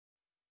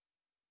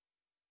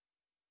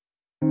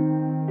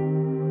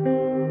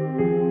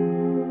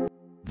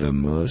The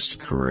most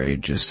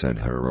courageous and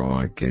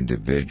heroic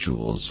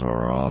individuals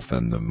are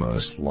often the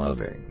most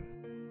loving.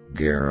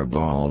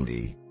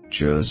 Garibaldi,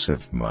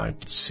 Joseph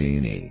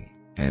Mazzini,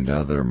 and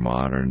other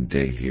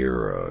modern-day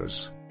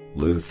heroes,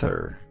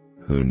 Luther,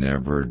 who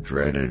never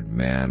dreaded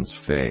man's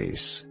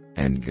face,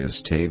 and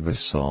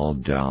Gustavus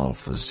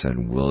Adolphus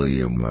and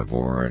William of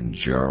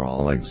Orange are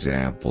all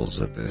examples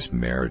of this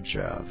marriage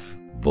of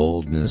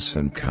boldness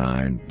and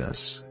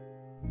kindness.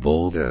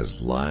 Bold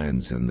as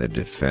lions in the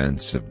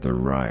defense of the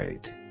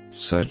right,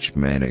 such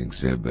men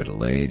exhibit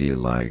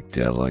ladylike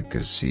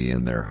delicacy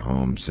in their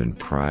homes and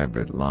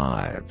private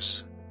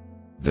lives.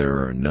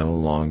 There are no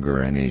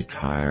longer any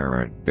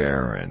tyrant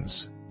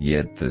barons,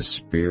 yet the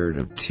spirit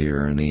of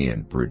tyranny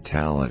and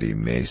brutality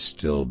may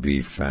still be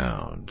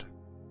found.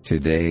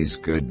 Today's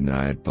good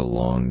night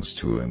belongs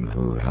to him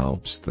who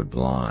helps the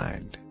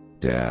blind,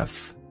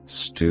 deaf,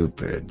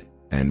 stupid,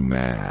 and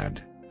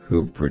mad,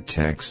 who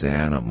protects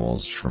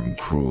animals from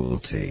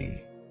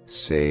cruelty,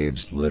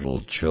 saves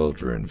little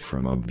children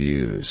from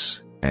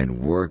abuse, and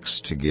works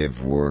to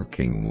give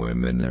working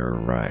women their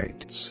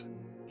rights.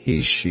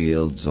 He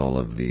shields all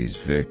of these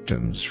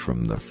victims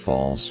from the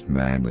false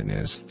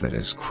manliness that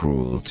is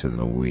cruel to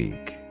the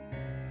weak.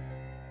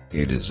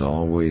 It is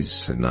always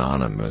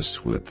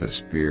synonymous with the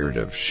spirit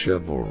of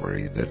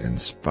chivalry that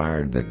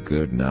inspired the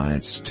good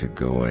knights to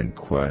go in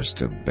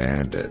quest of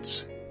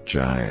bandits,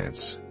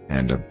 giants,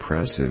 and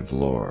oppressive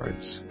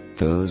lords,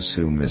 those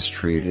who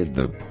mistreated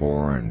the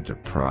poor and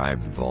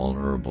deprived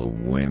vulnerable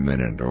women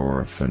and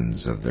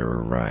orphans of their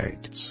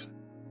rights.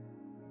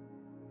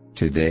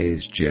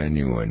 Today's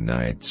genuine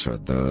knights are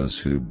those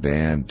who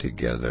band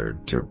together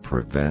to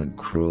prevent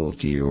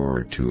cruelty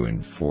or to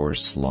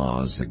enforce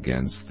laws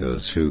against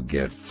those who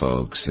get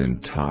folks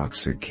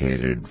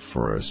intoxicated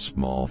for a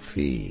small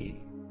fee.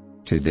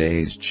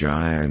 Today's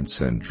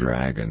giants and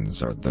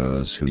dragons are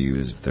those who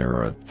use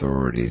their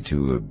authority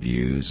to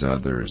abuse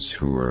others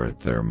who are at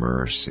their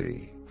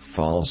mercy.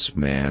 False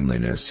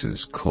manliness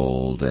is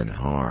cold and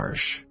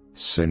harsh,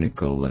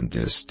 cynical and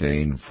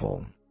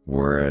disdainful,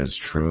 whereas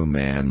true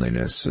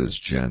manliness is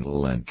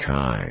gentle and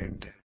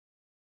kind.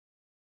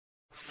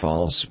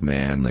 False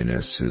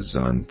manliness is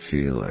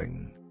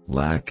unfeeling,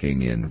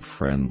 lacking in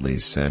friendly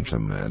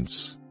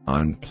sentiments,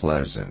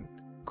 unpleasant,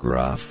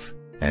 gruff,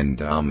 and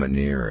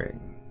domineering.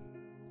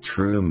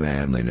 True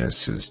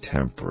manliness is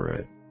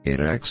temperate,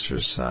 it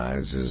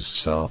exercises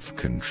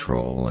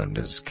self-control and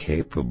is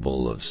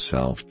capable of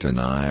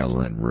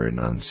self-denial and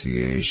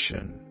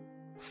renunciation.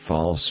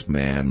 False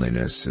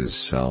manliness is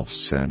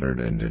self-centered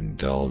and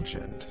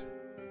indulgent.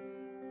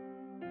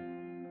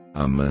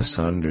 A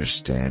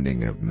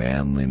misunderstanding of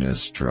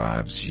manliness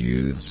drives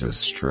youths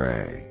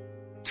astray.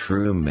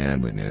 True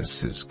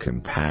manliness is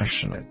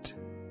compassionate.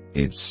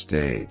 It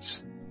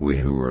states, "We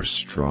who are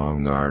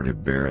strong are to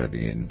bear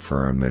the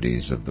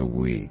infirmities of the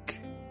weak."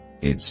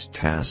 Its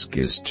task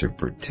is to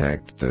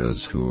protect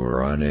those who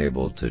are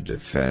unable to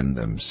defend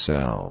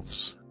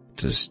themselves,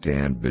 to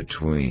stand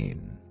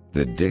between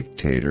the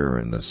dictator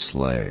and the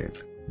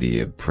slave, the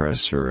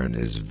oppressor and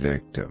his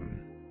victim.